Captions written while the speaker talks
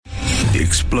The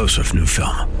explosive new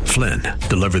film, Flynn,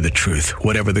 Deliver the Truth,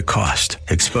 Whatever the Cost,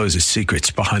 exposes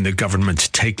secrets behind the government's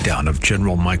takedown of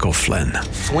General Michael Flynn.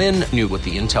 Flynn knew what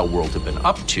the intel world had been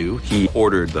up to. He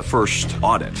ordered the first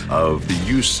audit of the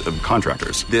use of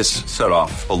contractors. This set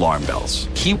off alarm bells.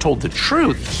 He told the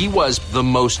truth. He was the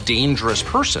most dangerous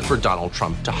person for Donald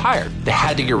Trump to hire. They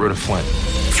had to get rid of Flynn.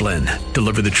 Flynn,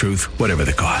 Deliver the Truth, Whatever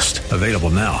the Cost. Available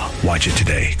now. Watch it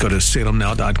today. Go to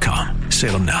salemnow.com.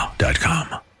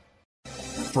 salemnow.com.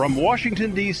 From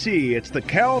Washington, D.C., it's the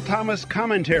Cal Thomas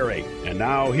Commentary. And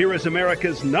now, here is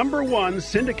America's #1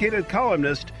 syndicated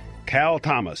columnist, Cal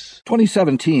Thomas.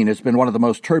 2017 has been one of the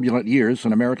most turbulent years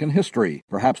in American history.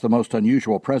 Perhaps the most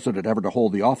unusual president ever to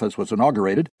hold the office was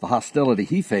inaugurated. The hostility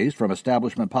he faced from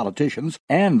establishment politicians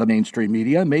and the mainstream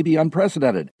media may be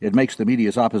unprecedented. It makes the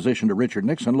media's opposition to Richard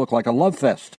Nixon look like a love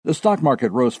fest. The stock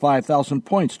market rose 5,000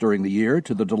 points during the year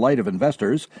to the delight of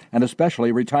investors and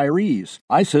especially retirees.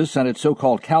 ISIS and its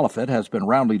so-called caliphate has been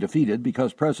roundly defeated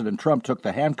because President Trump took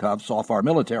the handcuffs off our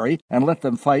military and let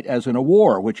them fight as in a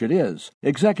war, which it is.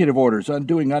 Executive orders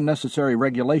undoing unnecessary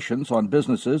regulations on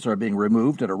businesses are being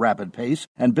removed at a rapid pace,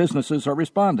 and businesses are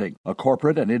responding. A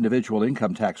corporate and individual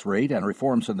income tax rate and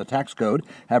reforms in the tax code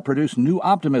have produced new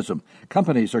optimism.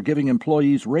 Companies are giving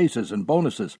employees raises and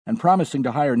bonuses and promising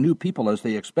to hire new people as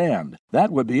they expand.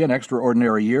 That would be an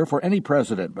extraordinary year for any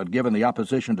president, but given the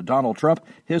opposition to Donald Trump,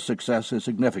 his success is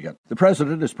significant. The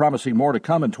president is promising more to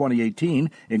come in 2018,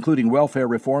 including welfare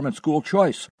reform and school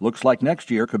choice. Looks like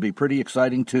next year could be pretty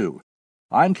exciting, too.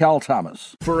 I'm Cal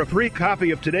Thomas. For a free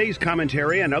copy of today's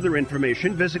commentary and other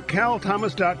information, visit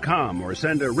calthomas.com or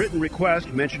send a written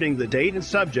request mentioning the date and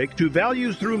subject to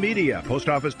Values Through Media, Post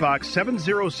Office Box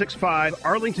 7065,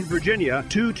 Arlington, Virginia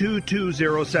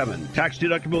 22207.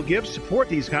 Tax-deductible gifts support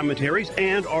these commentaries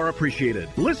and are appreciated.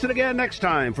 Listen again next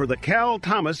time for the Cal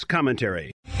Thomas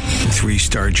Commentary.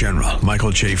 3-star General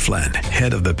Michael J. Flynn,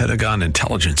 head of the Pentagon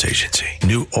Intelligence Agency,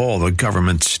 knew all the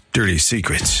government's dirty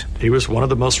secrets. He was one of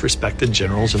the most respected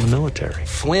generals in the military.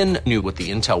 Flynn knew what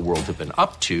the intel world had been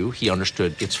up to. He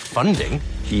understood its funding.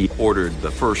 He ordered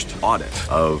the first audit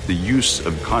of the use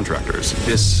of contractors.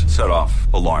 This set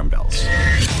off alarm bells.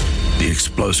 The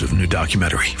explosive new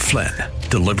documentary, Flynn,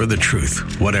 Deliver the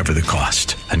Truth, Whatever the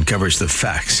Cost, uncovers the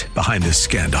facts behind this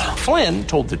scandal. Flynn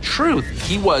told the truth.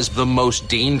 He was the most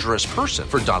dangerous person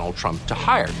for Donald Trump to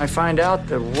hire. I find out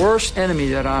the worst enemy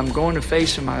that I'm going to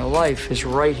face in my life is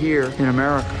right here in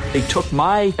America. They took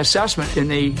my assessment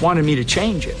and they wanted me to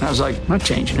change it. And I was like, I'm not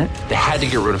changing it. They had to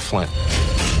get rid of Flynn.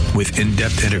 With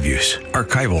in-depth interviews,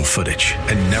 archival footage,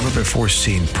 and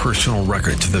never-before-seen personal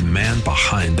records of the man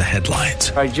behind the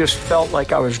headlines. I just felt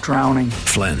like I was drowning.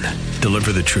 Flynn,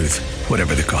 Deliver the Truth,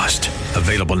 Whatever the Cost.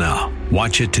 Available now.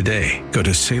 Watch it today. Go to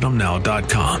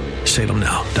salemnow.com.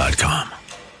 salemnow.com.